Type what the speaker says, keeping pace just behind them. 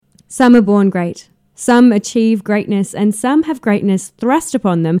Some are born great, some achieve greatness, and some have greatness thrust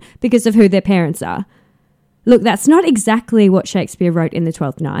upon them because of who their parents are. Look, that's not exactly what Shakespeare wrote in The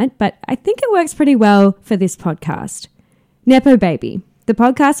Twelfth Night, but I think it works pretty well for this podcast. Nepo Baby, the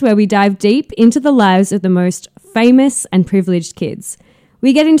podcast where we dive deep into the lives of the most famous and privileged kids.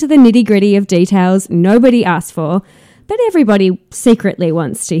 We get into the nitty-gritty of details nobody asked for, but everybody secretly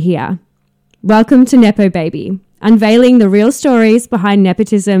wants to hear. Welcome to Nepo Baby, unveiling the real stories behind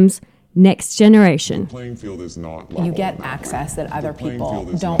nepotism's next generation. The playing field is not level. You get access that other people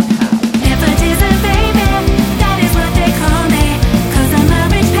don't have. Nepotism, baby, that is what they call me. 'Cause I'm a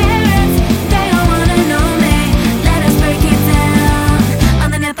rich parents, they all wanna know me. Let us break it down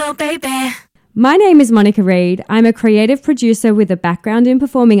on the Nepo Baby. My name is Monica Reed. I'm a creative producer with a background in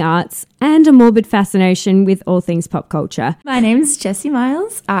performing arts and a morbid fascination with all things pop culture. My name's Jessie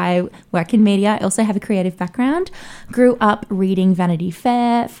Miles. I work in media. I also have a creative background. Grew up reading Vanity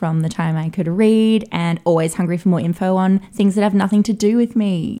Fair from the time I could read and always hungry for more info on things that have nothing to do with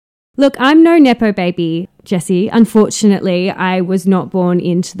me. Look, I'm no Nepo baby, Jessie. Unfortunately, I was not born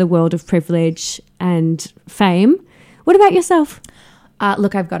into the world of privilege and fame. What about yourself?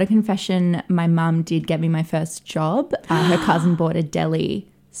 Look, I've got a confession. My mum did get me my first job. Her cousin bought a deli,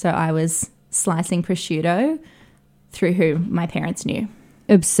 so I was slicing prosciutto through who my parents knew.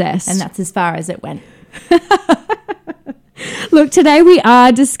 Obsessed. And that's as far as it went. Look, today we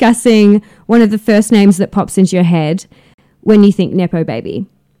are discussing one of the first names that pops into your head when you think Nepo baby.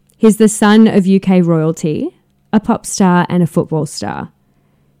 He's the son of UK royalty, a pop star and a football star.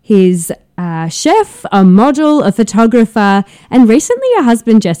 He's a chef, a model, a photographer, and recently a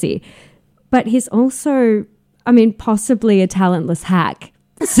husband, Jessie. But he's also, possibly a talentless hack.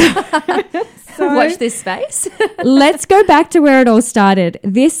 So Watch this space. let's go back to where it all started.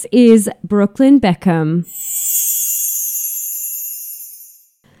 This is Brooklyn Beckham.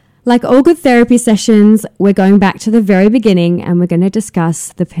 Like all good therapy sessions, we're going back to the very beginning and we're going to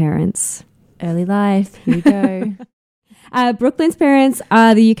discuss the parents. Early life. Here we go. Brooklyn's parents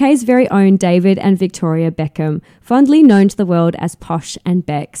are the UK's very own David and Victoria Beckham, fondly known to the world as Posh and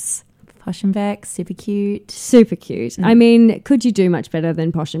Becks. Posh and Beck, super cute. Super cute. Could you do much better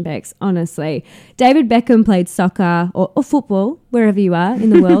than Posh and Becks, honestly? David Beckham played soccer or football, wherever you are in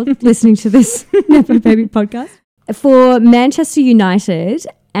the world, listening to this Nepo Baby podcast, for Manchester United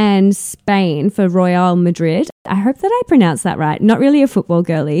and Spain for Real Madrid. I hope that I pronounced that right. Not really a football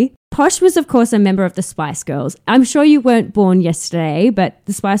girly. Posh was, of course, a member of the Spice Girls. I'm sure you weren't born yesterday, but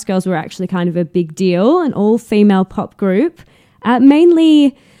the Spice Girls were actually kind of a big deal, an all-female pop group,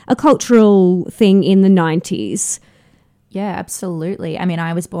 mainly a cultural thing in the 90s. Yeah, absolutely.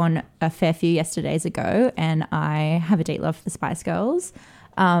 I was born a fair few yesterdays ago and I have a deep love for the Spice Girls.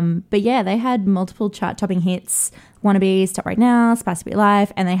 But yeah, they had multiple chart-topping hits, Wannabes, Top Right Now, Spice Up Your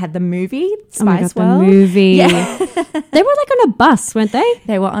Life, and they had the movie, Spice World. The movie. Yeah. They were like on a bus, weren't they?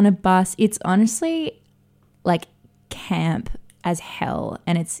 They were on a bus. It's honestly like camp as hell,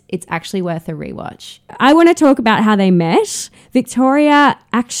 and it's actually worth a rewatch. I want to talk about how they met. Victoria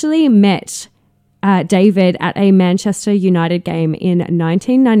actually met David at a Manchester United game in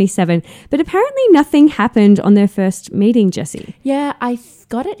 1997, but apparently nothing happened on their first meeting, Jessie. Yeah, I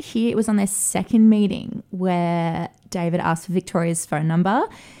got it here. It was on their second meeting where David asked for Victoria's phone number.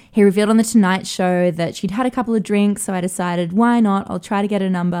 He revealed on The Tonight Show that she'd had a couple of drinks, so I decided, why not? I'll try to get a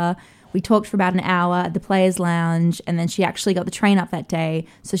number. We talked for about an hour at the Players Lounge, and then she actually got the train up that day.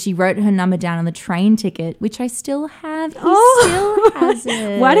 So she wrote her number down on the train ticket, which I still have. He still has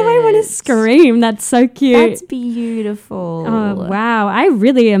it. Why do I want to scream? That's so cute. That's beautiful. Oh, wow. I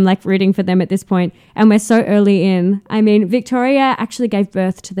really am rooting for them at this point, and we're so early in. Victoria actually gave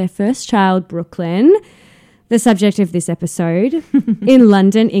birth to their first child, Brooklyn, the subject of this episode, in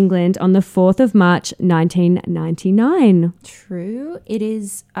London, England, on the 4th of March, 1999. True. It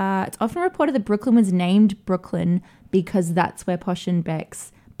is. It's often reported that Brooklyn was named Brooklyn because that's where Posh and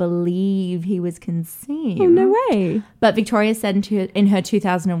Becks believe he was conceived. Oh, no way. But Victoria said in her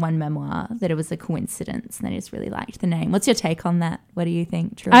 2001 memoir that it was a coincidence and they just really liked the name. What's your take on that? What do you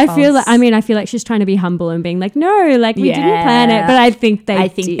think? True or I false? feel like she's trying to be humble and being like, no, we didn't plan it, but I think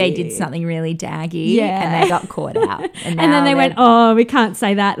they did something really daggy and they got caught out. And then they went, oh, we can't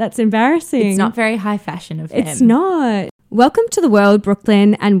say that. That's embarrassing. It's not very high fashion of him. It's not. Welcome to the world,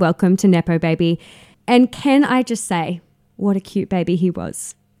 Brooklyn, and welcome to Nepo Baby. And can I just say, what a cute baby he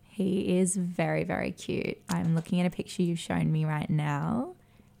was. He is very, very cute. I'm looking at a picture you've shown me right now,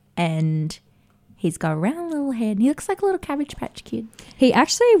 and he's got a round little head. He looks like a little Cabbage Patch Kid. He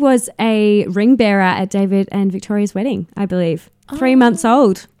actually was a ring bearer at David and Victoria's wedding, I believe. 3 months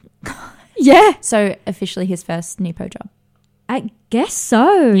old. Yeah. So officially his first Nepo job. I guess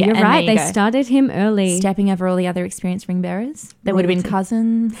so. Yeah, You're and right. there They you go. started him early. Stepping over all the other experienced ring bearers. There would have been Royalty.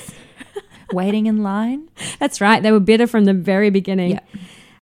 cousins waiting in line. That's right. They were bitter from the very beginning. Yeah.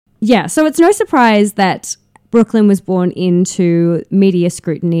 Yeah, so it's no surprise that Brooklyn was born into media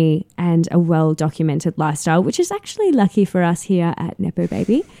scrutiny and a well-documented lifestyle, which is actually lucky for us here at Nepo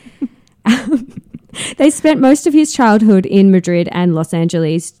Baby. They spent most of his childhood in Madrid and Los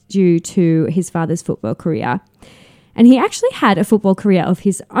Angeles due to his father's football career. And he actually had a football career of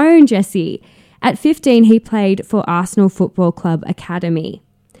his own, Jesse. At 15, he played for Arsenal Football Club Academy.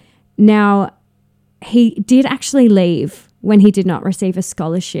 Now, he did actually leave when he did not receive a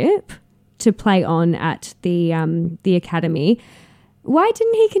scholarship to play on at the academy. Why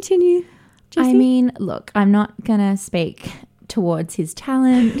didn't he continue, Jessie? I mean, look, I'm not going to speak towards his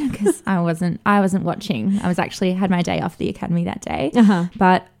talent because I wasn't watching. I was actually had my day off the academy that day. Uh-huh.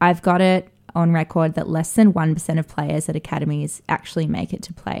 But I've got it on record that less than 1% of players at academies actually make it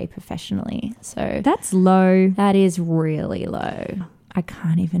to play professionally. So That's low. that is really low. I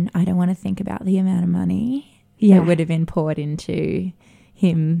don't want to think about the amount of money Yeah. that would have been poured into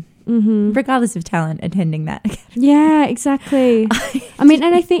him, regardless of talent, attending that academy. Yeah, exactly. I mean,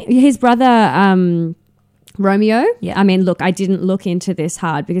 and I think his brother, Romeo, Yeah. I mean, look, I didn't look into this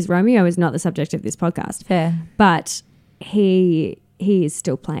hard because Romeo is not the subject of this podcast, Fair. but he is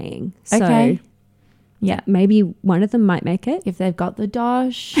still playing. So Okay. Yeah. maybe one of them might make it. If they've got the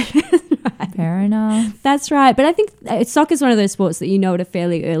dosh, fair enough. That's right. But I think soccer is one of those sports that you know at a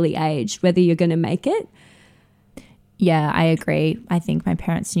fairly early age whether you're going to make it. Yeah, I agree. I think my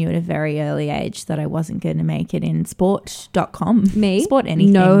parents knew at a very early age that I wasn't going to make it in sport.com. Me? Sport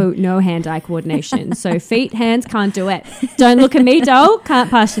anything. No hand-eye coordination. So feet, hands, can't do it. Don't look at me, doll. Can't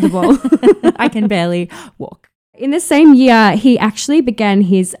pass you the ball. I can barely walk. In the same year, he actually began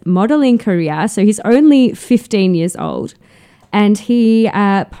his modelling career. So he's only 15 years old. And he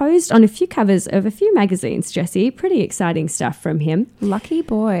posed on a few covers of a few magazines, Jessie. Pretty exciting stuff from him. Lucky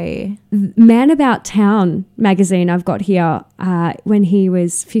boy. Man About Town magazine I've got here when he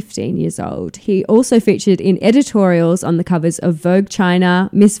was 15 years old. He also featured in editorials on the covers of Vogue China,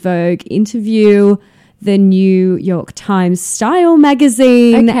 Miss Vogue, Interview, the New York Times Style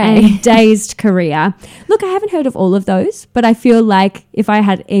magazine, Okay. and Dazed Career. Look, I haven't heard of all of those, but I feel like if I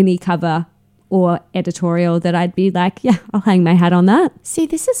had any cover or editorial that I'd be like, yeah, I'll hang my hat on that. See,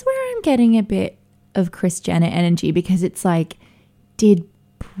 this is where I'm getting a bit of Kris Jenner energy because it's like, did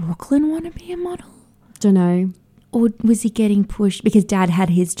Brooklyn want to be a model? Don't know. Or was he getting pushed because dad had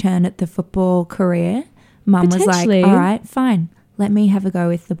his turn at the football career? Mum was like, Potentially. all right, fine, let me have a go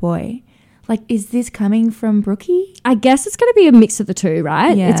with the boy. Like, is this coming from Brookie? I guess it's going to be a mix of the two,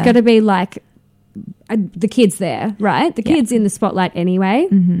 right? Yeah. It's going to be like the kid's there, right? The Yeah. kid's in the spotlight anyway.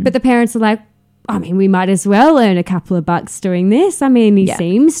 But the parents are like, I mean, we might as well earn a couple of bucks doing this. I mean, he Yeah.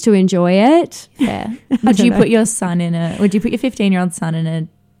 seems to enjoy it. Fair. Would you put your 15-year-old son in a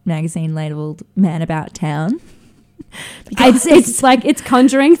magazine labeled Man About Town? It's like it's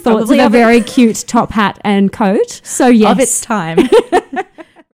conjuring thoughts Probably of a of it. very cute top hat and coat. So yes. Of its time.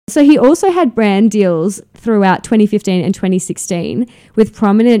 So he also had brand deals throughout 2015 and 2016 with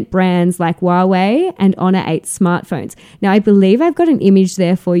prominent brands like Huawei and Honor 8 smartphones. Now, I believe I've got an image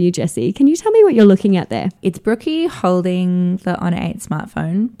there for you, Jessie. Can you tell me what you're looking at there? It's Brookie holding the Honor 8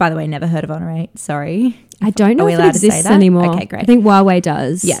 smartphone. By the way, never heard of Honor 8. Sorry. I don't know Are we if it allowed to say exists that? anymore. Okay, great. I think Huawei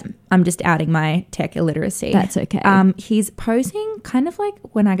does. Yeah, I'm just outing my tech illiteracy. That's okay. He's posing kind of like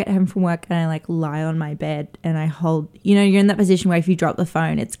when I get home from work and I like lie on my bed and I hold, you're in that position where if you drop the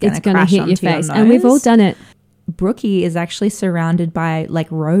phone, it's going to gonna crash hit your onto face. your And we've all nose. done it. Brookie is actually surrounded by like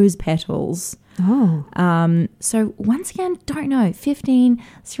rose petals. Oh. So once again, don't know. 15,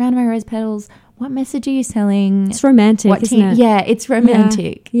 surrounded by rose petals. What message are you selling? It's romantic, What isn't teen- it? Yeah, it's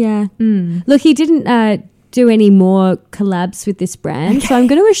romantic. Yeah. Look, he didn't do any more collabs with this brand, so I'm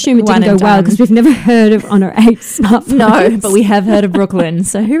going to assume it One didn't go and well done. because we've never heard of Honor 8 smartphones. No, but we have heard of Brooklyn.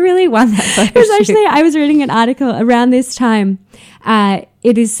 So who really won that photo It was shoot? actually, I was reading an article around this time.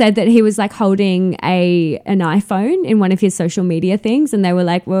 It is said that he was like holding an iPhone in one of his social media things, and they were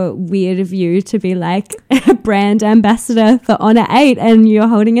like, well, weird of you to be like a brand ambassador for Honor 8 and you're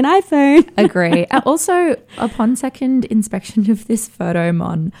holding an iPhone. Agree. Also, upon second inspection of this photo,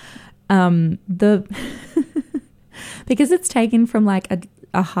 Mon, because it's taken from like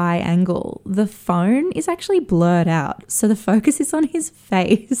a high angle, the phone is actually blurred out. So the focus is on his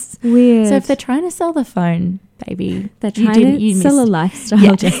face. Weird. So if they're trying to sell the phone, baby, They're you trying didn't- to you sell a missed- lifestyle.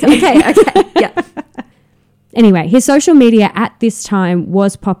 Yeah. Jessie. Okay. Yeah. Anyway, his social media at this time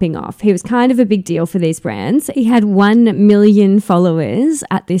was popping off. He was kind of a big deal for these brands. He had 1 million followers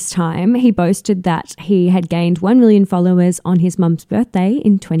at this time. He boasted that he had gained 1 million followers on his mum's birthday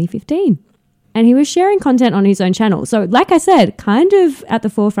in 2015. And he was sharing content on his own channel. So like I said, kind of at the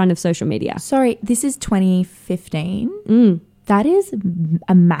forefront of social media. Sorry, this is 2015. That is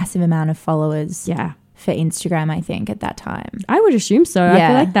a massive amount of followers for Instagram, I think, at that time. I would assume so. I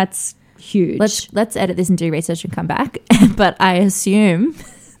feel like that's huge. Let's edit this and do research and come back. But I assume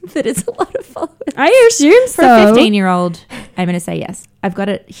that it's a lot of followers. I assume so. For a 15-year-old, I'm going to say yes. I've got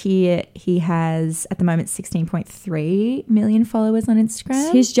it here. He has, at the moment, 16.3 million followers on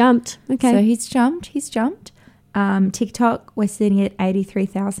Instagram. He's jumped. Okay. So he's jumped. TikTok, we're sitting at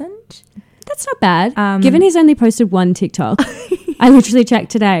 83,000. That's not bad. Given he's only posted one TikTok. I literally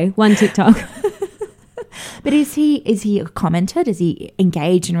checked today. One TikTok. But is he a commenter? Does he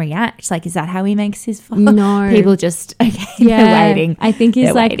engage and react? Like, is that how he makes his followers? No. People just, they're waiting. I think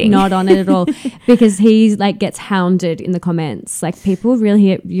he's waiting. not on it at all because he's gets hounded in the comments. Like people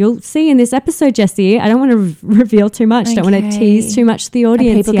really, you'll see in this episode, Jessie, I don't want to reveal too much. Okay. Don't want to tease too much to the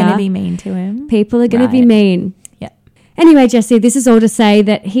audience. Are people going to be mean to him? People are going to be mean. Yeah. Anyway, Jessie, this is all to say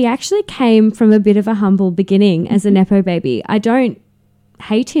that he actually came from a bit of a humble beginning as a Nepo baby. I don't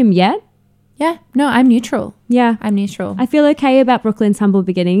hate him yet. Yeah. No, I'm neutral. Yeah. I'm neutral. I feel okay about Brooklyn's humble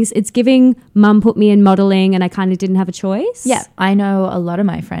beginnings. It's giving mum put me in modelling and I kind of didn't have a choice. Yeah. I know a lot of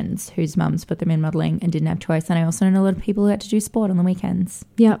my friends whose mums put them in modelling and didn't have choice. And I also know a lot of people who had to do sport on the weekends.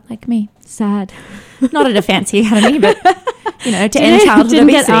 Yeah. Like me. Sad. Not at a fancy academy, but, to end childhood didn't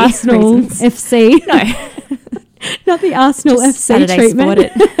WC get Arsenal reasons. FC. No. Not the Arsenal Just FC Saturday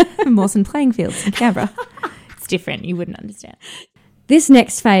treatment. sport at Mawson Playing Fields in Canberra. It's different. You wouldn't understand. This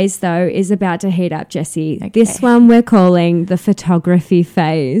next phase, though, is about to heat up, Jessie. Okay. This one we're calling the photography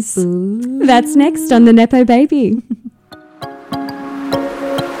phase. Ooh. That's next on the Nepo Baby.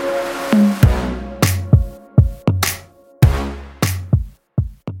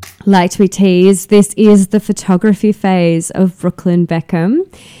 Like we teased, this is the photography phase of Brooklyn Beckham.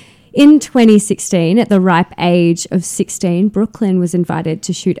 In 2016, at the ripe age of 16, Brooklyn was invited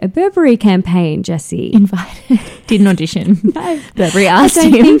to shoot a Burberry campaign, Jessie. Invited. Didn't audition. No. Burberry I asked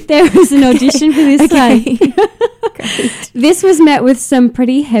don't him. think there was an audition for this one. Great. This was met with some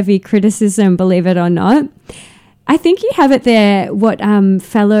pretty heavy criticism, believe it or not. I think you have it there, what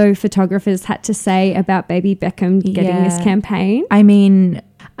fellow photographers had to say about baby Beckham getting this campaign. I mean,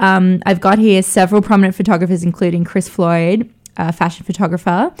 I've got here several prominent photographers, including Chris Floyd, a fashion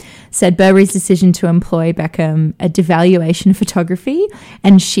photographer, said Burberry's decision to employ Beckham a devaluation of photography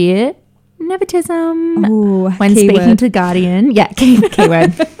and sheer nepotism. Ooh, when keyword. speaking to Guardian,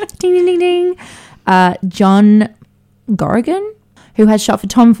 keyword, ding ding ding ding. John Gorrigan, who has shot for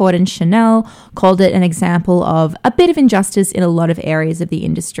Tom Ford and Chanel, called it an example of a bit of injustice in a lot of areas of the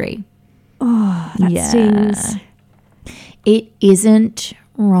industry. Oh, that stings. It isn't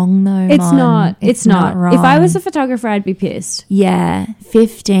wrong though. It's Mon. not. It's not. wrong. If I was a photographer, I'd be pissed. Yeah,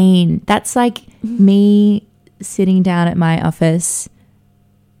 15. That's like me sitting down at my office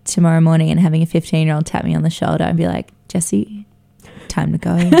tomorrow morning and having a 15-year-old tap me on the shoulder and be like, Jessie, time to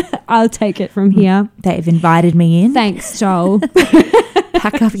go. I'll take it from here. They've invited me in. Thanks, Joel.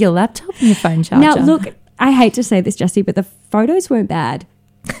 Pack up your laptop and your phone charger. Now, look, I hate to say this, Jessie, but the photos weren't bad.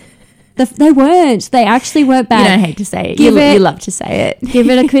 They weren't. They actually weren't bad. You don't hate to say it. You You love to say it. Give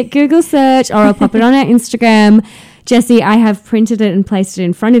it a quick Google search or I'll pop it on our Instagram. Jessie, I have printed it and placed it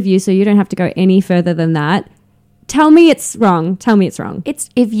in front of you so you don't have to go any further than that. Tell me it's wrong. Tell me it's wrong. It's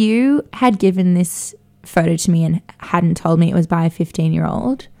if you had given this photo to me and hadn't told me it was by a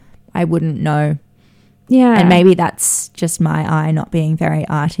 15-year-old, I wouldn't know. Yeah. And maybe that's just my eye not being very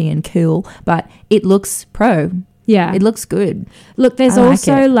arty and cool, but it looks pro. Yeah. It looks good. Look, there's I like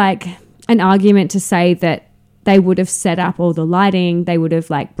also it. like an argument to say that they would have set up all the lighting. They would have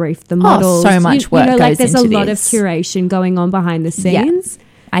briefed the models. so much work goes there's into a lot this. of curation going on behind the scenes.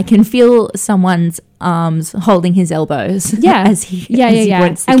 I can feel someone's arms holding his elbows. Yeah. as he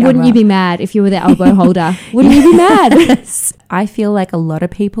points the And wouldn't you camera. be mad if you were the elbow holder? Wouldn't you be mad? I feel like a lot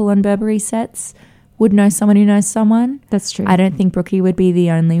of people on Burberry sets would know someone who knows someone. That's true. I don't think Brookie would be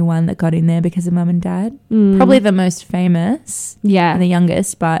the only one that got in there because of mum and dad. Probably the most famous Yeah. and the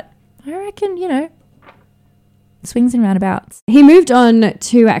youngest, but I reckon, swings and roundabouts. He moved on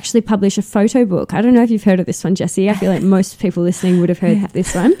to actually publish a photo book. I don't know if you've heard of this one, Jessie. I feel like most people listening would have heard of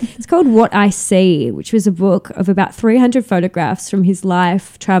this one. It's called What I See, which was a book of about 300 photographs from his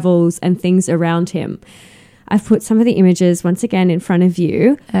life, travels, and things around him. I've put some of the images once again in front of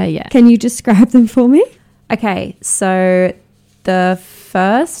you. Yeah. Can you describe them for me? Okay, so the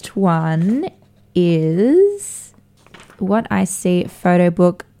first one is what I see photo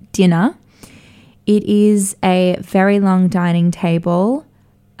book dinner. It is a very long dining table.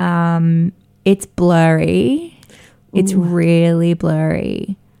 It's blurry. It's really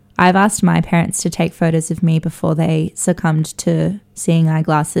blurry. I've asked my parents to take photos of me before they succumbed to seeing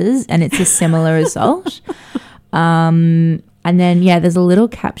eyeglasses, and it's a similar result. And then, there's a little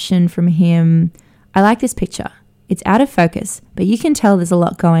caption from him. I like this picture. It's out of focus, but you can tell there's a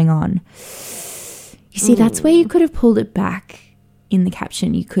lot going on. You see, that's where you could have pulled it back in the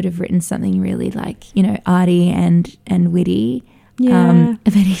caption. You could have written something really like, arty and witty. Yeah.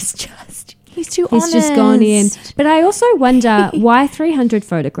 But he's too honest. He's just gone in. But I also wonder why 300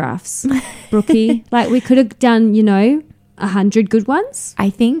 photographs, Brookie? Like we could have done, 100 good ones. I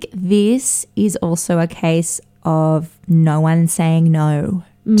think this is also a case of no one saying no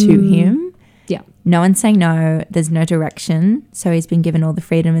to him. Yeah. No one's saying no. There's no direction. So he's been given all the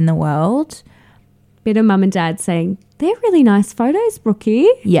freedom in the world. Bit of mum and dad saying, they're really nice photos, Brookie.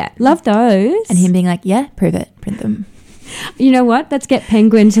 Yeah. Love those. And him being like, yeah, prove it. Print them. You know what? Let's get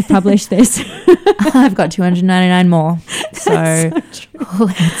Penguin to publish this. I've got 299 more. So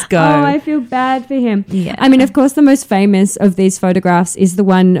let's go. Oh, I feel bad for him. Yeah. I mean, of course, the most famous of these photographs is the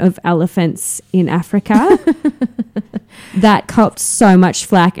one of elephants in Africa. That copped so much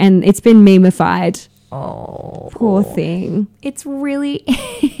flack and it's been memeified. Oh. Poor thing. It's really...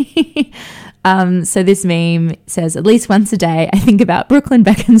 So this meme says, at least once a day, I think about Brooklyn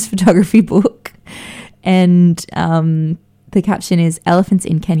Beckham's photography book. And the caption is, elephants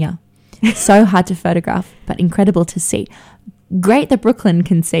in Kenya. So hard to photograph, but incredible to see. Great that Brooklyn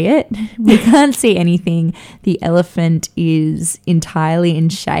can see it. We can't see anything. The elephant is entirely in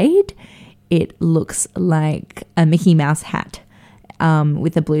shade. It looks like a Mickey Mouse hat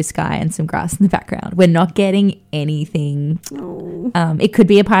with a blue sky and some grass in the background. We're not getting anything. Oh. It could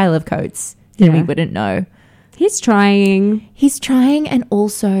be a pile of coats and we wouldn't know. He's trying. And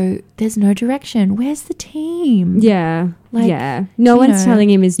also there's no direction. Where's the team? Yeah. No one's telling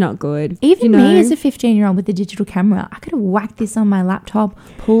him he's not good. Even me as a 15-year-old with a digital camera, I could have whacked this on my laptop,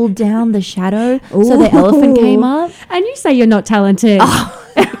 pulled down the shadow so the elephant came up. And you say you're not talented.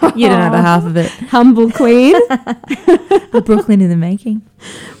 You don't know the half of it. Humble queen. A Brooklyn in the making.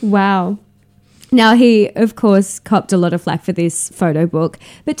 Wow. Now, he, of course, copped a lot of flack for this photo book.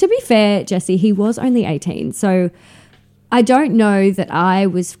 But to be fair, Jessie, he was only 18. So I don't know that I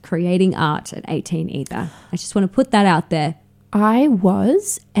was creating art at 18 either. I just want to put that out there. I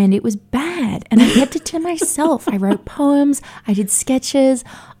was, and it was bad. And I kept it to myself. I wrote poems. I did sketches.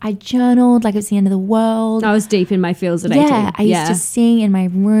 I journaled like it was the end of the world. I was deep in my feels at 18. Yeah, I used to sing in my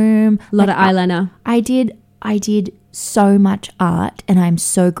room. A lot of eyeliner. I did so much art, and I'm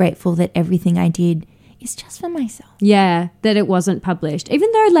so grateful that everything I did is just for myself. Yeah, that it wasn't published.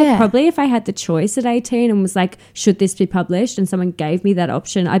 Even though, probably if I had the choice at 18 and was like, should this be published? And someone gave me that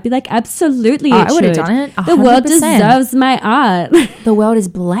option, I'd be like, absolutely, I would have done it. 100%. The world deserves my art. The world is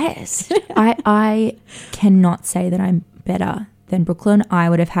blessed. I cannot say that I'm better than Brooklyn. I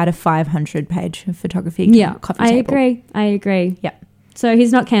would have had a 500-page photography coffee table. I agree. Yeah. So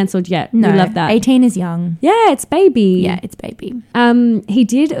he's not cancelled yet. No, we love that. 18 is young. Yeah, it's baby. Yeah, it's baby. He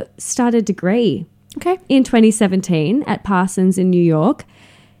did start a degree. Okay. In 2017 at Parsons in New York.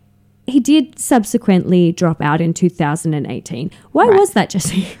 He did subsequently drop out in 2018. Why was that,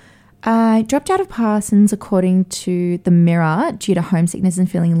 Jessie? I dropped out of Parsons, according to The Mirror, due to homesickness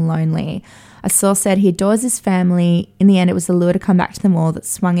and feeling lonely. A source said he adores his family. In the end, it was the lure to come back to them all that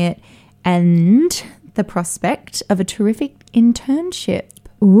swung it, and the prospect of a terrific internship.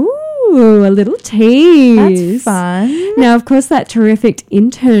 Ooh, a little tease. That's fun. Now, of course, that terrific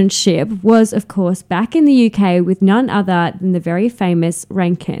internship was, of course, back in the UK with none other than the very famous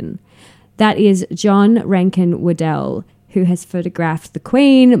Rankin. That is John Rankin Waddell, who has photographed the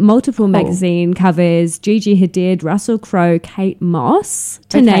Queen, multiple magazine covers, Gigi Hadid, Russell Crowe, Kate Moss,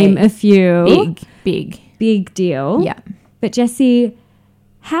 to name a few. Big deal. Yeah. But Jessie,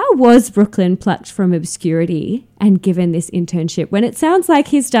 how was Brooklyn plucked from obscurity and given this internship when it sounds like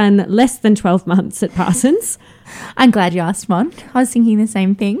he's done less than 12 months at Parsons? I'm glad you asked, Mon. I was thinking the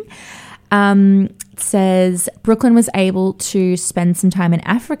same thing. It says Brooklyn was able to spend some time in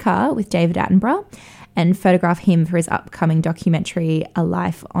Africa with David Attenborough and photograph him for his upcoming documentary, A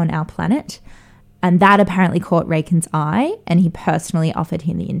Life on Our Planet. And that apparently caught Rankin's eye, and he personally offered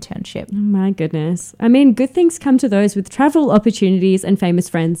him the internship. Oh my goodness. I mean, good things come to those with travel opportunities and famous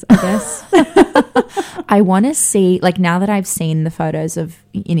friends, I guess. I want to see, like, now that I've seen the photos of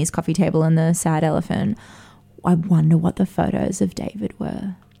in his coffee table and the sad elephant, I wonder what the photos of David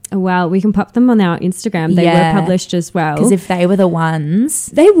were. Oh, wow. We can pop them on our Instagram. They were published as well. Because if they were the ones...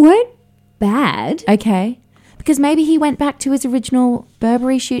 They weren't bad. Okay. Because maybe he went back to his original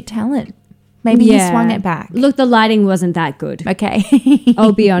Burberry shoot talent. Maybe he swung it back. Look, the lighting wasn't that good. Okay.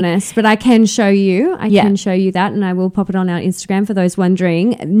 I'll be honest, but I can show you. I can show you that, and I will pop it on our Instagram for those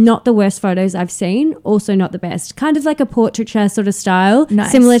wondering. Not the worst photos I've seen, also not the best. Kind of like a portraiture sort of style,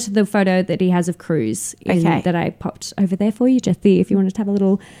 similar to the photo that he has of Cruz that I popped over there for you, Jessie, if you wanted to have a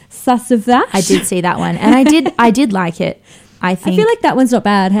little suss of that. I did see that one, and I did like it. I feel like that one's not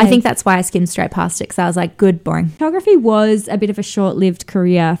bad. Hey? I think that's why I skimmed straight past it, because I was like, good, boring. Photography was a bit of a short-lived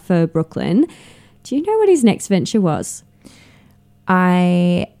career for Brooklyn. Do you know what his next venture was?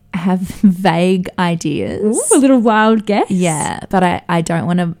 I have vague ideas. Ooh, a little wild guess. Yeah, but I don't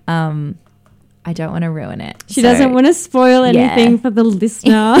want to. I don't want to ruin it. She doesn't want to spoil anything for the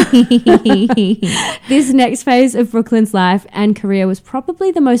listener. This next phase of Brooklyn's life and career was probably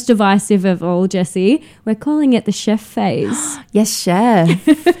the most divisive of all, Jessie. We're calling it the chef phase. Yes, chef.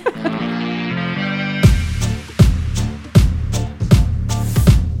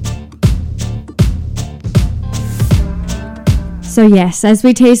 So yes, as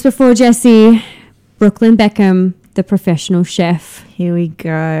we teased before, Jessie, Brooklyn Beckham, the professional chef. Here we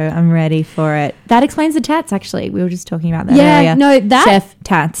go. I'm ready for it. That explains the tats, actually. We were just talking about that earlier. No, that chef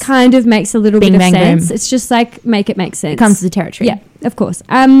tats kind of makes a little Bing, bit of bang, sense. boom. It's just like make it make sense. It comes to the territory. Yeah, of course.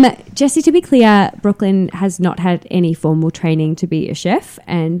 Jessie, to be clear, Brooklyn has not had any formal training to be a chef,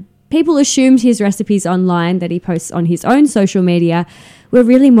 and people assumed his recipes online that he posts on his own social media were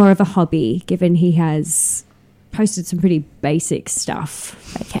really more of a hobby, given he has posted some pretty basic stuff.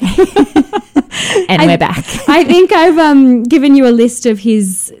 Okay. And we're back. I think I've given you a list of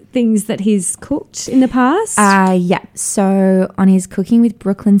his things that he's cooked in the past. Yeah. So on his Cooking with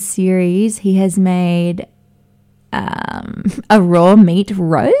Brooklyn series, he has made a raw meat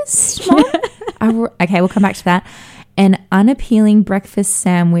roast. Okay, we'll come back to that. An unappealing breakfast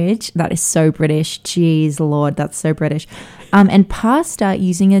sandwich. That is so British. Jeez, Lord, that's so British. And pasta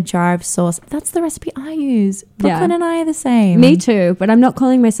using a jar of sauce. That's the recipe I use. Brooklyn and I are the same. Me too, but I'm not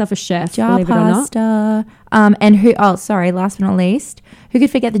calling myself a chef, Jar believe pasta. And last but not least, who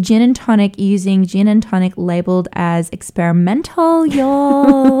could forget the gin and tonic using gin and tonic labeled as experimental,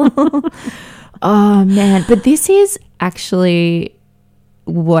 y'all. Oh, man. But this is actually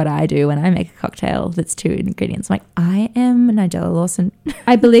what I do when I make a cocktail that's 2 ingredients. I'm like, I am Nigella Lawson.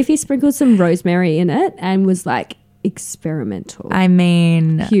 I believe he sprinkled some rosemary in it and was like experimental. I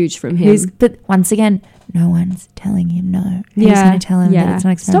mean, huge from him. But once again, no one's telling him no. Who's going to tell him that it's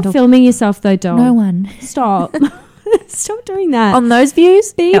not experimental? Stop filming yourself though, doll. No one. Stop. Stop doing that. On those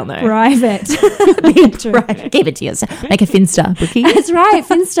views? Be private. Be private. Keep it to yourself. Make a Finsta, Brookie. That's right,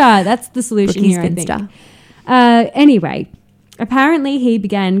 Finsta. That's the solution Brookie's here, I Finsta. think. Anyway, apparently he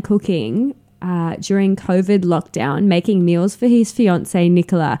began cooking during COVID lockdown, making meals for his fiance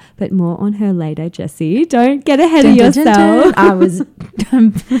Nicola, but more on her later, Jessie. Don't get ahead of yourself.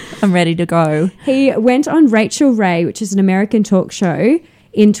 I'm ready to go. He went on Rachel Ray, which is an American talk show,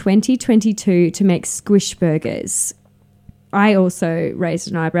 in 2022 to make squish burgers. I also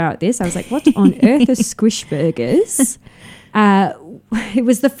raised an eyebrow at this. I was like, what on earth are squish burgers? It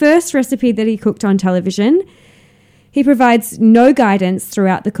was the first recipe that he cooked on television. He provides no guidance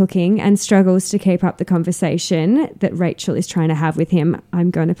throughout the cooking and struggles to keep up the conversation that Rachel is trying to have with him. I'm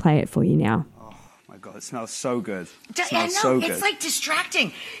going to play it for you now. Oh my God, it smells so good. I know, it's like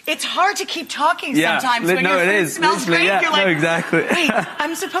distracting. It's hard to keep talking Yeah, sometimes when no, your it food is. smells Literally, great. yeah, You're like, no, exactly. Wait,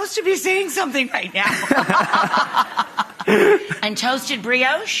 I'm supposed to be saying something right now. And toasted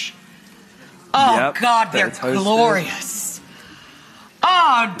brioche? Oh, Yep, God, they're toasted. glorious.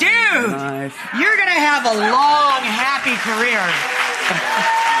 Oh, dude, Nice. you're going to have a long, happy career.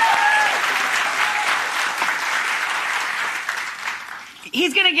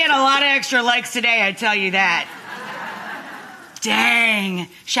 He's going to get a lot of extra likes today, I tell you that. Dang.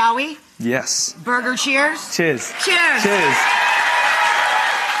 Shall we? Yes. Burger cheers? Cheers. Cheers. Cheers.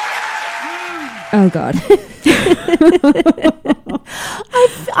 Oh, God.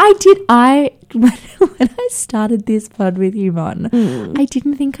 When I started this pod with you, Mon, I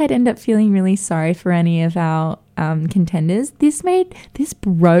didn't think I'd end up feeling really sorry for any of our contenders. This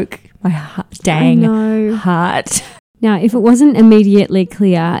broke my heart. Now, if it wasn't immediately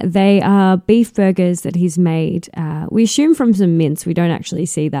clear, they are beef burgers that he's made. We assume from some mince. We don't actually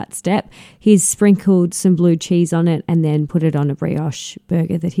see that step. He's sprinkled some blue cheese on it and then put it on a brioche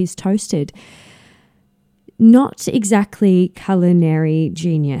burger that he's toasted. Not exactly culinary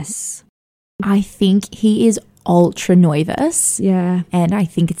genius. I think he is ultra nervous. Yeah. And I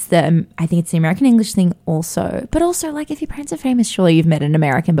think it's the American English thing also. But also, like, if your parents are famous, surely you've met an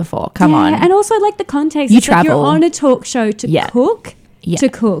American before. Come on. And also, like, the context. You it's like travel. you're on a talk show to cook. Yeah. To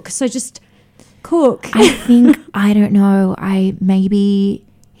cook. So just cook? I think, I don't know. Maybe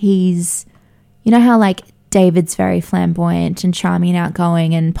he's, you know how like David's very flamboyant and charming and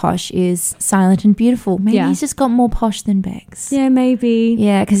outgoing, and Posh is silent and beautiful. Maybe he's just got more posh than Bex. Yeah, maybe.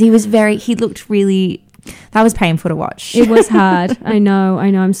 Yeah, because he looked really, that was painful to watch. It was hard. I know.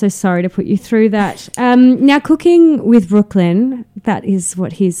 I'm so sorry to put you through that. Now, Cooking with Brooklyn, that is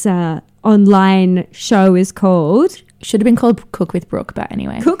what his online show is called. Should have been called Cook with Brooke, but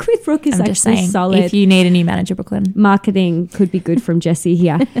anyway. Cook with Brooke is actually solid. If you need a new manager, Brooklyn. Marketing could be good from Jessie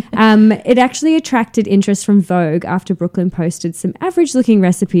here. It actually attracted interest from Vogue after Brooklyn posted some average-looking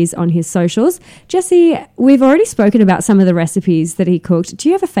recipes on his socials. Jessie, we've already spoken about some of the recipes that he cooked. Do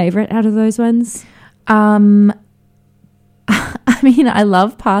you have a favourite out of those ones? I mean, I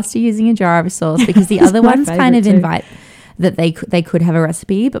love pasta using a jar of sauce because the other ones kind of invite that they could have a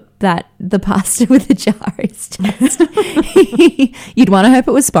recipe, but that the pasta with the jar is just you'd want to hope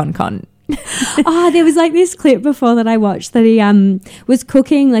it was SponCon. There was like this clip before that I watched that he was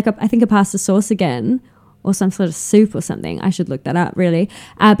cooking like I think a pasta sauce again, or some sort of soup or something. I should look that up really.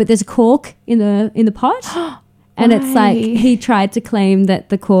 But there's a cork in the pot. And it's like he tried to claim that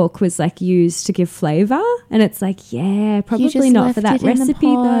the cork was like used to give flavour, and it's like, yeah, probably not for that recipe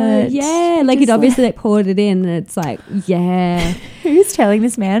though. Yeah, like he'd obviously like poured it in, and it's like, yeah. Who's telling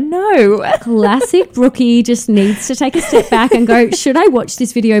this man no? Classic Brookie just needs to take a step back and go, should I watch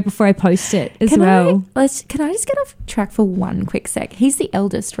this video before I post it as well? Can I just get off track for one quick sec? He's the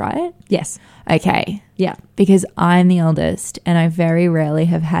eldest, right? Yes. Okay. Yeah. Because I'm the eldest, and I very rarely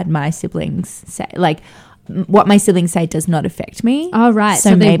have had my siblings say, like, what my siblings say does not affect me. Oh, right.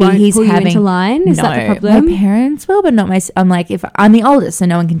 So maybe they won't he's pull having you into line. Is that the problem? My parents will, but not my. I'm like, if I'm the oldest, so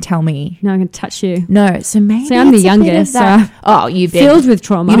no one can tell me. No one can touch you. No, so maybe. So I'm the youngest. So oh, you've been filled with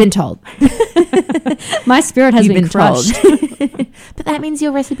trauma. You've been told. My spirit has been crushed. But that means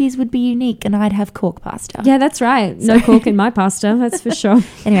your recipes would be unique, and I'd have cork pasta. Yeah, that's right. No cork in my pasta. That's for sure.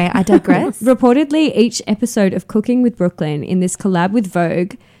 Anyway, I digress. Reportedly, each episode of Cooking with Brooklyn in this collab with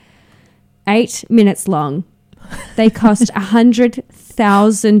Vogue, 8 minutes long. They cost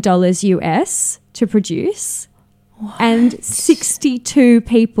 $100,000 US to produce. What? And 62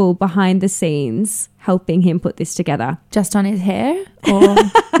 people behind the scenes helping him put this together. Just on his hair or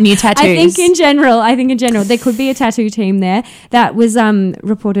new tattoos? I think in general, there could be a tattoo team there. That was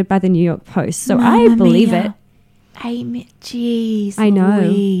reported by the New York Post. So I believe it. Jeez. I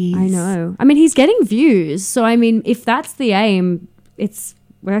know. I mean, he's getting views. So, I mean, if that's the aim, it's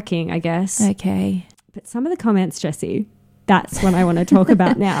working, I guess. Okay. But some of the comments, Jessie, that's what I want to talk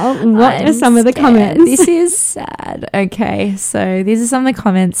about now. What are some of the comments? This is sad. Okay, so these are some of the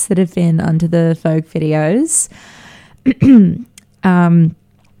comments that have been under the Vogue videos.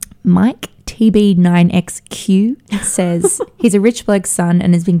 Mike TB9XQ says he's a rich bloke's son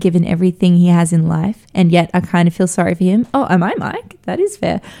and has been given everything he has in life, and yet I kind of feel sorry for him. Oh, am I Mike? That is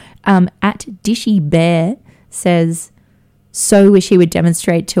fair. At Dishy Bear says, so wish he would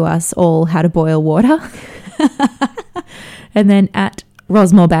demonstrate to us all how to boil water. And then at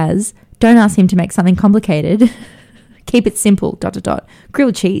Rosmore Baz, don't ask him to make something complicated. Keep it simple, ...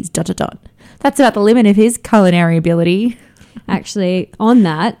 Grilled cheese, ... That's about the limit of his culinary ability. Actually, on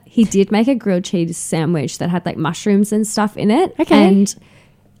that, he did make a grilled cheese sandwich that had like mushrooms and stuff in it. Okay. And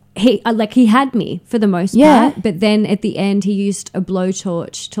he had me for the most part. But then at the end, he used a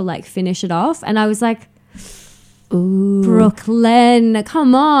blowtorch to like finish it off. And I was like, ooh, Brooklyn,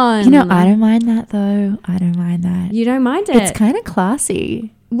 come on. You know, I don't mind that though. I don't mind that. You don't mind it? It's kind of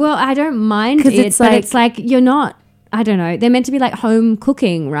classy. Well, I don't mind it, it's like you're not, I don't know. They're meant to be like home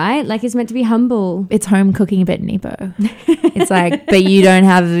cooking, right? Like it's meant to be humble. It's home cooking a bit Nepo. It's like, but you don't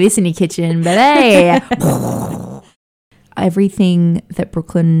have this in your kitchen, but hey. Everything that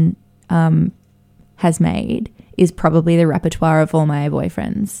Brooklyn has made is probably the repertoire of all my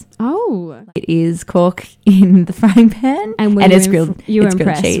boyfriends. Oh. It is cork in the frying pan and it's grilled. You were it's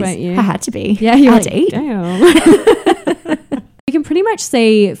impressed, grilled cheese. weren't you? I had to be. Yeah, you I had to eat. Damn. You can pretty much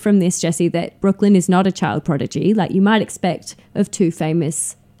see from this, Jessie, that Brooklyn is not a child prodigy like you might expect of two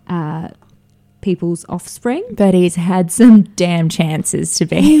famous people's offspring. But he's had some damn chances to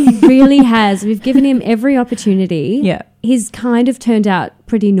be. He really has. We've given him every opportunity. Yeah. He's kind of turned out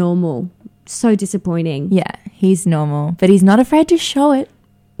pretty normal. So disappointing. Yeah, he's normal, but he's not afraid to show it.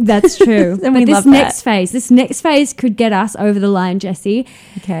 That's true. And but this next phase could get us over the line, Jessie.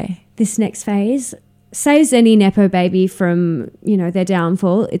 Okay. This next phase saves any Nepo baby from, their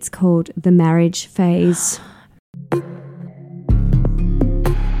downfall. It's called the marriage phase.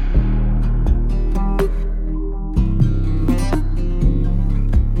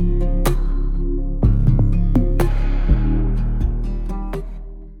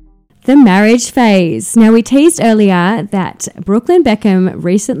 The marriage phase. Now, we teased earlier that Brooklyn Beckham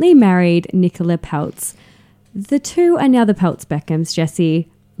recently married Nicola Peltz. The two are now the Peltz Beckhams, Jessie.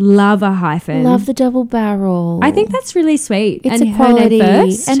 Love a hyphen. Love the double barrel. I think that's really sweet. It's and equality. Her name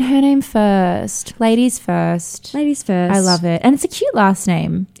first. And her name first. Ladies first. Ladies first. I love it. And it's a cute last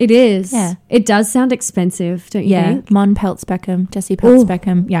name. It is. Yeah. It does sound expensive, don't you think? Mon Peltz Beckham. Jessie Peltz Ooh.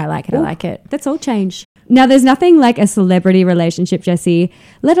 Beckham. Yeah, I like it. I Ooh. like it. That's all change. Now, there's nothing like a celebrity relationship, Jessie,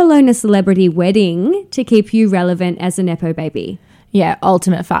 let alone a celebrity wedding to keep you relevant as a Nepo baby. Yeah,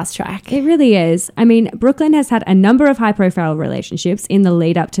 ultimate fast track. It really is. I mean, Brooklyn has had a number of high-profile relationships in the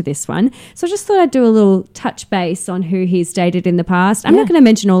lead up to this one. So I just thought I'd do a little touch base on who he's dated in the past. I'm not going to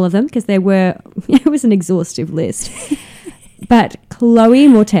mention all of them because it was an exhaustive list. But Chloe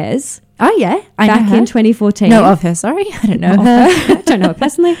Moretz, Oh, yeah. I back know her. in 2014. No, of her, sorry. I don't know her. I don't know her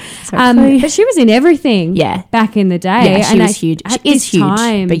personally. Chloe. But she was in everything Yeah. back in the day. Yeah, she was huge. She is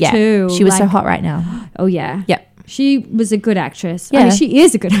huge. But yeah, too, she was so hot right now. Oh, yeah. Yep. She was a good actress. I Yeah. mean, she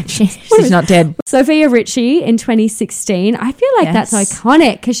is a good actress. She's not dead. Sophia Richie in 2016. I feel like Yes. that's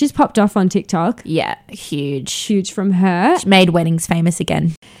iconic because she's popped off on TikTok. Yeah, huge. Huge from her. She made weddings famous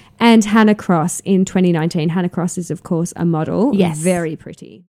again. And Hannah Cross in 2019. Hannah Cross is, of course, a model. Yes. Very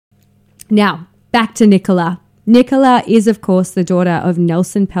pretty. Now, back to Nicola. Nicola is, of course, the daughter of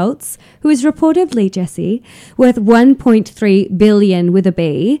Nelson Peltz, who is reportedly, Jessie, worth $1.3 billion with a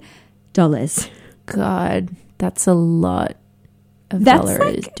B dollars. God, that's a lot of That's dollars.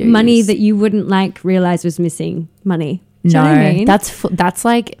 like dudes. money that you wouldn't like realize was missing money. Do you know No, what I mean? that's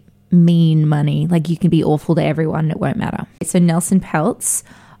like mean money. Like you can be awful to everyone, it won't matter. So Nelson Peltz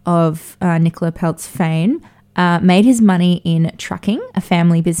of Nicola Peltz fame made his money in trucking, a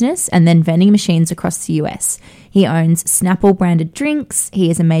family business, and then vending machines across the US. He owns Snapple branded drinks. He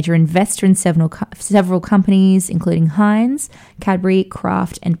is a major investor in several companies, including Heinz, Cadbury,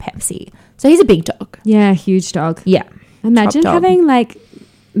 Kraft, and Pepsi. So he's a big dog. Yeah, huge dog. Yeah. Imagine Top dog. having like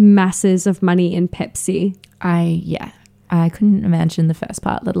masses of money in Pepsi. I couldn't imagine the first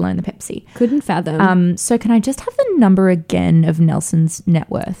part, let alone the Pepsi. Couldn't fathom. So can I just have the number again of Nelson's net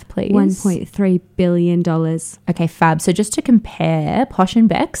worth, please? $1.3 billion. Okay, fab. So just to compare, Posh and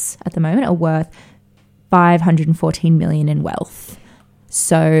Bex at the moment are worth $514 million in wealth.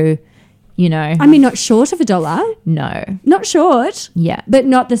 So, you know, I mean, not short of $1. no. Not short, Yeah. but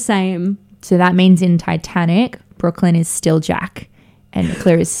not the same. So that means in Titanic, Brooklyn is still Jack and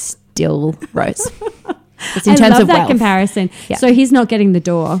Nicola is still Rose. It's in I terms love of that wealth. comparison. Yeah. So he's not getting the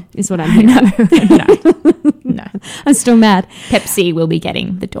door, is what I'm hearing. No. I'm still mad. Pepsi will be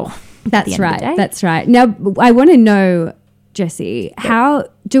getting the door. That's end of the right. day. That's right. Now, I want to know, Jessie, how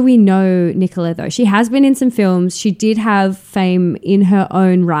do we know Nicola, though? She has been in some films. She did have fame in her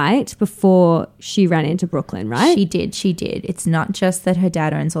own right before she ran into Brooklyn, right? She did. It's not just that her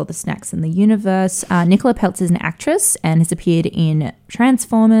dad owns all the snacks in the universe. Nicola Peltz is an actress and has appeared in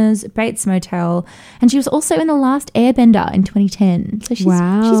Transformers, Bates Motel, and she was also in The Last Airbender in 2010. So she's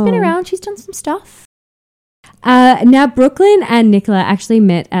been around. She's done some stuff. Now, Brooklyn and Nicola actually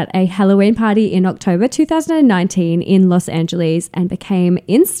met at a Halloween party in October 2019 in Los Angeles and became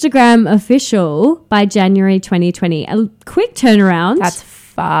Instagram official by January 2020. A quick turnaround. That's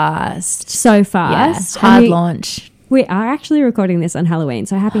fast. So fast. Yeah, hard launch. We are actually recording this on Halloween,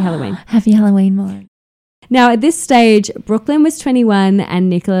 so happy Halloween. Happy Halloween, Mom. Now, at this stage, Brooklyn was 21 and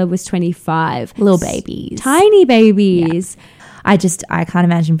Nicola was 25. Little babies. Tiny babies. Yeah. I can't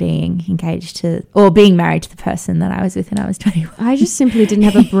imagine being engaged to or being married to the person that I was with when I was 21. I just simply didn't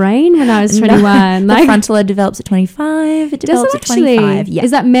have a brain when I was 21. The frontal lobe develops at 25. It develops at 25. Yeah. Is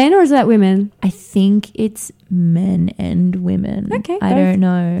that men or is that women? I think it's men and women. Okay, I both. don't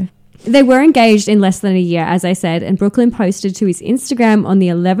know. They were engaged in less than a year, as I said, and Brooklyn posted to his Instagram on the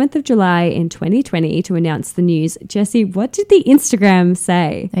 11th of July in 2020 to announce the news. Jessie, what did the Instagram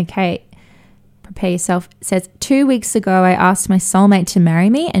say? Okay. Prepare yourself. It says, 2 weeks ago, I asked my soulmate to marry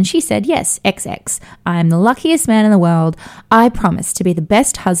me and she said, yes, XX. I am the luckiest man in the world. I promise to be the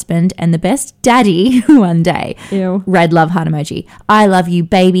best husband and the best daddy one day. Ew. Red love heart emoji. I love you,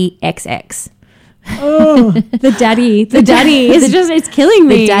 baby, XX. The daddy. It's killing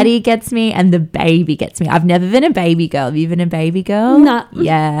me. The daddy gets me and the baby gets me. I've never been a baby girl. Have you been a baby girl? Nah.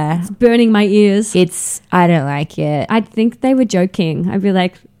 Yeah. Burning my ears. I don't like it. I'd think they were joking. I'd be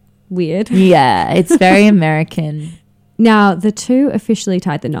like, weird. Yeah, it's very American. Now, the two officially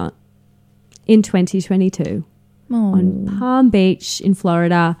tied the knot in 2022 on Palm Beach in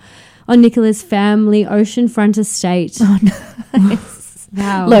Florida on Nicola's family oceanfront estate. Oh, nice.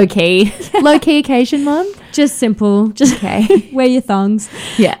 Wow. Low key occasion, Mom. Just simple. Just Okay. wear your thongs.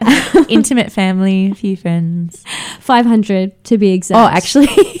 Yeah. Intimate family, a few friends. 500 to be exact. Oh, actually.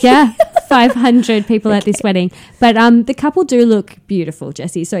 Yeah, 500 people at this wedding. But the couple do look beautiful,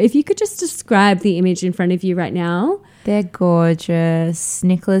 Jessie. So if you could just describe the image in front of you right now. They're gorgeous.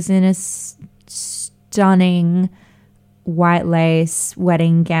 Nicola's in a stunning white lace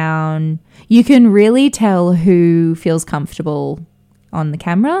wedding gown. You can really tell who feels comfortable on the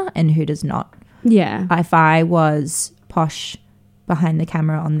camera and who does not. Yeah. If I was posh behind the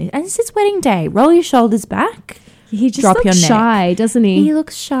camera on this, and it's his wedding day, roll your shoulders back. He just drop your looks neck. shy, doesn't he? He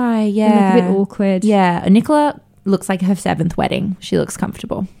looks shy, And yeah. like a bit awkward. Yeah. Nicola looks like her 7th wedding. She looks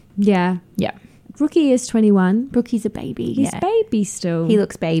comfortable. Yeah. Yeah. Rookie is 21. Brookie's a baby. He's yeah. baby still. He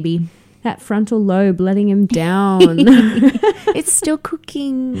looks baby. That frontal lobe letting him down. It's still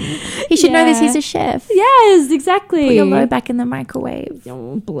cooking. He should know this. He's a chef. Yes, exactly. Put your lobe back in the microwave.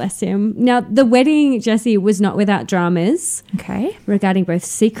 Oh, bless him. Now, the wedding, Jessie, was not without dramas Okay. regarding both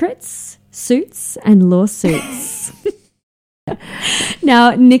secrets, suits, and lawsuits.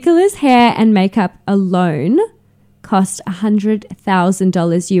 Now, Nicola's hair and makeup alone cost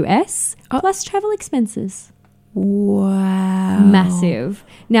 $100,000 US plus travel expenses. Wow. Massive.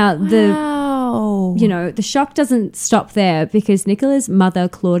 Now, Wow. the shock doesn't stop there because Nicola's mother,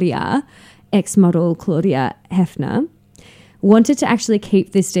 Claudia, ex-model Claudia Hefner, wanted to actually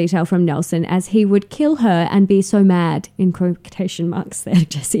keep this detail from Nelson as he would kill her and be so mad, in quotation marks there,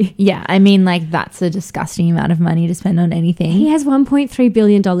 Jessie. Yeah, I mean, like, that's a disgusting amount of money to spend on anything. He has $1.3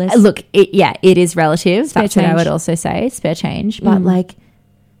 billion. Look, it is relative. Spare That's what I change. would also say. Spare change. But like,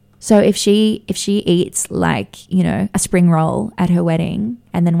 so if she eats like, a spring roll at her wedding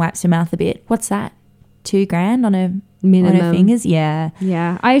and then wipes her mouth a bit, what's that? $2,000 on her Minimum. on her fingers? Yeah.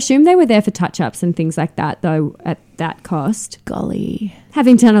 Yeah. I assume they were there for touch-ups and things like that, though, at that cost. Golly.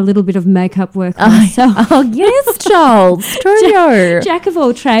 Having done a little bit of makeup work myself. Oh, yes, Charles. True. Jack of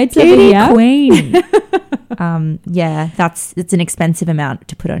all trades over Beauty here. queen. Yeah, it's an expensive amount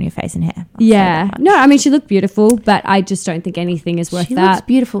to put on your face and hair. I'll say Yeah. that much. No, I mean, she looked beautiful, but I just don't think anything is worth She that. looks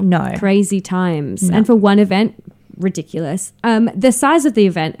beautiful. No. Crazy times. No. And for one event, ridiculous. The size of the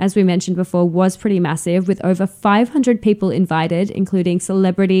event, as we mentioned before, was pretty massive with over 500 people invited, including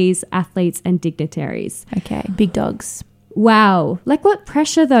celebrities, athletes, and dignitaries. Okay, big dogs. Wow. Like, what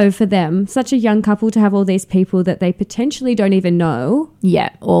pressure, though, for them, such a young couple, to have all these people that they potentially don't even know. Yeah,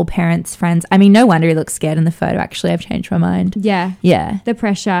 all parents, friends. I mean, no wonder he looks scared in the photo. Actually, I've changed my mind. Yeah. Yeah. The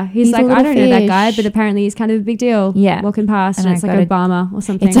pressure. He's He's a like, little I don't know that guy, fish. but apparently he's kind of a big deal. Yeah. Walking past, And and I it's like gotta- Obama or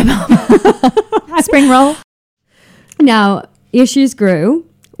something. It's a spring roll. Now, issues grew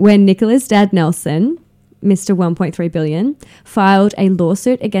when Nicola's dad, Nelson, Mr. 1.3 billion, filed a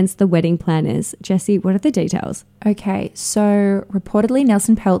lawsuit against the wedding planners. Jessie, what are the details? Okay, so reportedly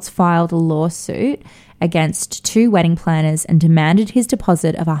Nelson Peltz filed a lawsuit against 2 wedding planners and demanded his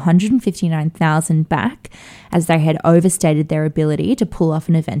deposit of $159,000 back as they had overstated their ability to pull off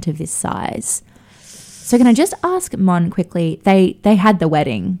an event of this size. So can I just ask Mon quickly, they had the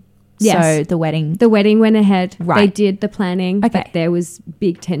wedding. Yes. So the wedding, The wedding went ahead. Right. They did the planning, Okay. but there was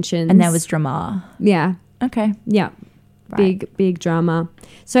big tensions. and there was drama. Yeah. Okay. Yeah. Right. Big drama.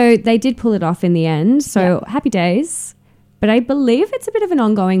 So they did pull it off in the end. So happy days. But I believe it's a bit of an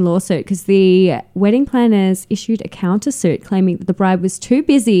ongoing lawsuit because the wedding planners issued a countersuit claiming that the bride was too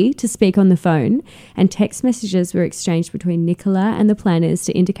busy to speak on the phone, and text messages were exchanged between Nicola and the planners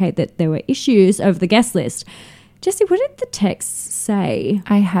to indicate that there were issues over the guest list. Jessie, what did the texts say?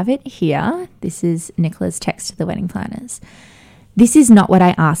 I have it here. This is Nicola's text to the wedding planners. This is not what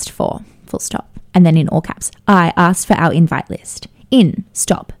I asked for. Full stop. And then in all caps, I asked for our invite list. In,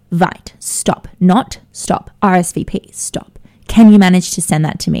 stop, vite, stop, not, stop, RSVP, stop. Can you manage to send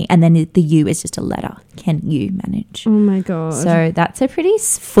that to me? And then the U is just a letter. Can you manage? Oh my God. So that's a pretty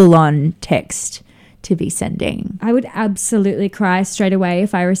full-on text to be sending. I would absolutely cry straight away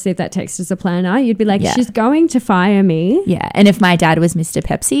if I received that text as a planner. You'd be like, Yeah. she's going to fire me. Yeah. And if my dad was Mr.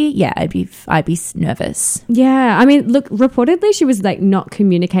 Pepsi, yeah, I'd be nervous. Yeah. I mean, look, reportedly she was like not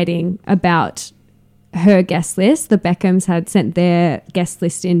communicating about her guest list. The Beckhams had sent their guest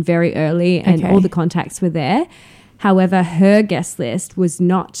list in very early and Okay. all the contacts were there. However, her guest list was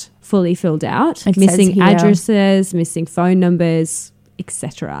not fully filled out. It says missing here- addresses, missing phone numbers,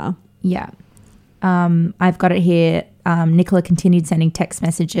 etc. Yeah. I've got it here. Nicola continued sending text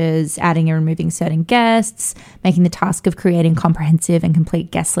messages, adding and removing certain guests, making the task of creating comprehensive and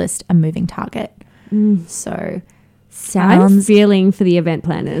complete guest list a moving target. So I'm sounds, feeling for the event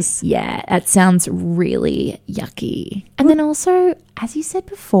planners. yeah, that sounds really yucky. And then also, as you said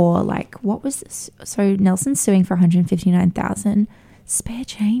before, like what was this? So Nelson's suing for $159,000. spare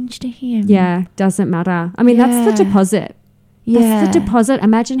change to him. Yeah, doesn't matter. I mean, that's the deposit. Yeah. That's the deposit.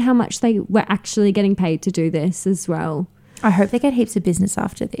 Imagine how much they were actually getting paid to do this as well. I hope they get heaps of business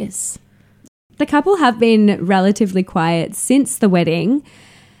after this. The couple have been relatively quiet since the wedding,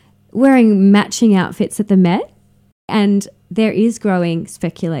 wearing matching outfits at the Met, and there is growing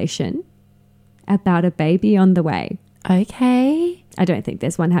speculation about a baby on the way. Okay. I don't think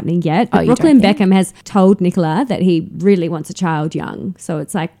there's one happening yet. But You Brooklyn don't think? Beckham has told Nicola that he really wants a child young. So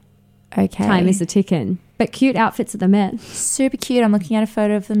it's like Okay. time is a ticking. But cute outfits at the Met. Super cute. I'm looking at a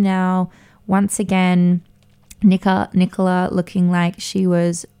photo of them now. Once again, Nicola looking like she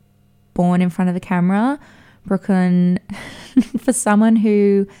was born in front of the camera. Brooklyn, for someone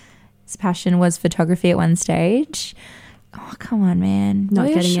whose passion was photography at one stage. Oh, come on, man. Not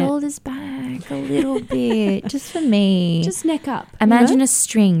Roll getting it. your shoulders back a little bit. Just for me. Just neck up. Imagine you know? a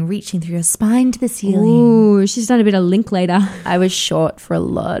string reaching through your spine to the ceiling. Ooh, she's done a bit of Linklater. I was short for a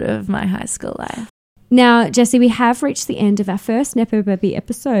lot of my high school life. Now, Jessie, we have reached the end of our first Nepo Baby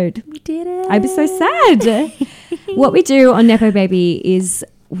episode. We did it. I was so sad. What we do on Nepo Baby is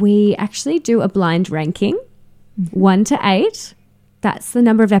we actually do a blind ranking, 1 to 8. That's the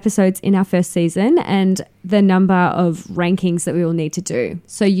number of episodes in our first season and the number of rankings that we will need to do.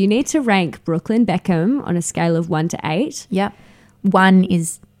 So you need to rank Brooklyn Beckham on a scale of 1 to 8. Yep. 1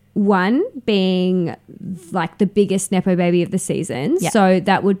 is 1 being like the biggest Nepo Baby of the season. Yep. So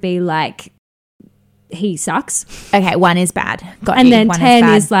that would be like he sucks. okay. 1 is bad. Got And you. then 1 10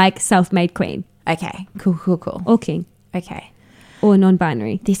 bad. is like self-made queen okay. Cool. or king Okay. or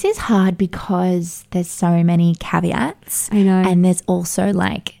non-binary. This is hard because there's so many caveats. I know. And there's also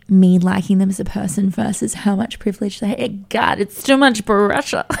like me liking them as a person versus how much privilege they God, it's too much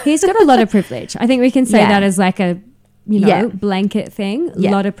pressure. He's got a lot of privilege. I think we can say Yeah. that as like a, Yeah. blanket thing. A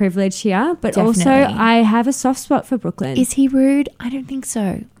Yeah. lot of privilege here. But also Definitely. I have a soft spot for Brooklyn. Is he rude? I don't think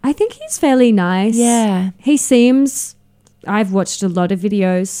so. I think he's fairly nice. Yeah. He seems... I've watched a lot of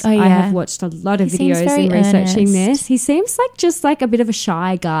videos. Oh, I yeah. have watched a lot of He seems videos very in researching earnest. this. He seems like just like a bit of a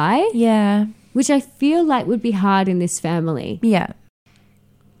shy guy, Yeah. which I feel like would be hard in this family. Yeah.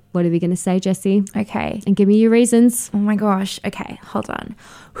 What are we going to say, Jessie? Okay. And give me your reasons. Oh my gosh. Okay, hold on.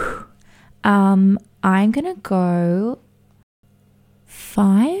 I'm gonna go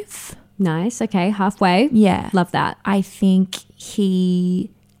 5. Nice. Okay. Halfway. Yeah. Love that. I think he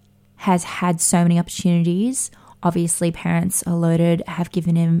has had so many opportunities. Obviously, parents are loaded, have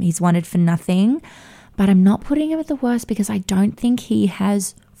given him, he's wanted for nothing. But I'm not putting him at the worst because I don't think he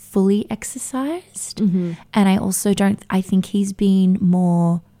has fully exercised. Mm-hmm. And I also I think he's been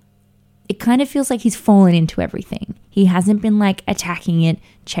more, it kind of feels like he's fallen into everything. He hasn't been like attacking it,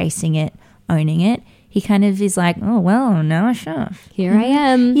 chasing it, owning it. He kind of is like, oh, well, now I should. Here I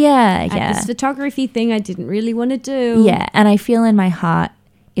am. Yeah, At yeah. this photography thing I didn't really want to do. Yeah, and I feel in my heart,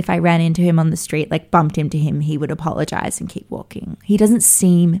 if I ran into him on the street, like bumped into him, he would apologize and keep walking. He doesn't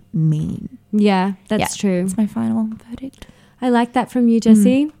seem mean. Yeah, that's true. That's my final verdict. I like that from you,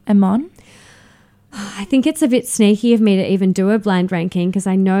 Jessie. Amon? I think it's a bit sneaky of me to even do a blind ranking because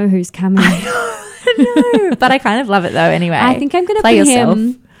I know who's coming. No, but I kind of love it though anyway. I think I'm going to Play put yourself.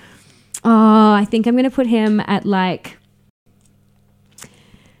 him... Oh, I think I'm going to put him at like...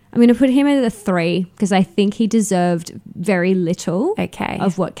 I'm going to put him at a 3 because I think he deserved very little Okay.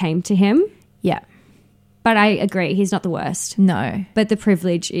 of what came to him. Yeah. But I agree, he's not the worst. No. But the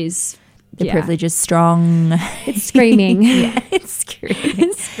privilege is... The yeah. privilege is strong. It's screaming. Yeah, it's screaming.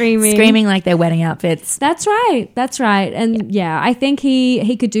 It's screaming. Screaming like their wedding outfits. That's right. That's right. And yeah, I think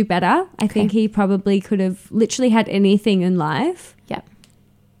he could do better. I think he probably could have literally had anything in life. Yeah.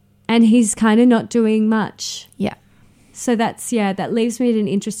 And he's kind of not doing much. Yeah. So that's, yeah, that leaves me at an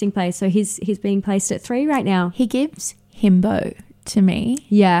interesting place. So he's being placed at 3 right now. He gives himbo to me.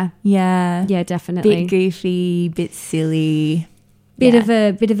 Yeah. Yeah. Yeah, definitely. Bit goofy, bit silly. Bit Yeah.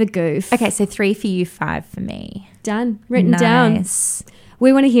 of a goof. Okay, so 3 for you, 5 for me. Done. Written down. Nice.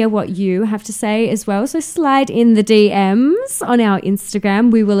 We want to hear what you have to say as well. So slide in the DMs on our Instagram.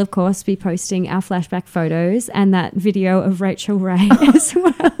 We will, of course, be posting our flashback photos and that video of Rachel Ray as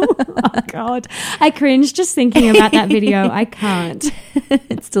well. Oh, God. I cringe just thinking about that video. I can't.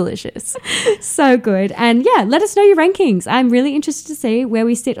 It's delicious. So good. And yeah, let us know your rankings. I'm really interested to see where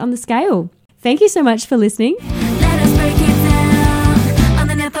we sit on the scale. Thank you so much for listening.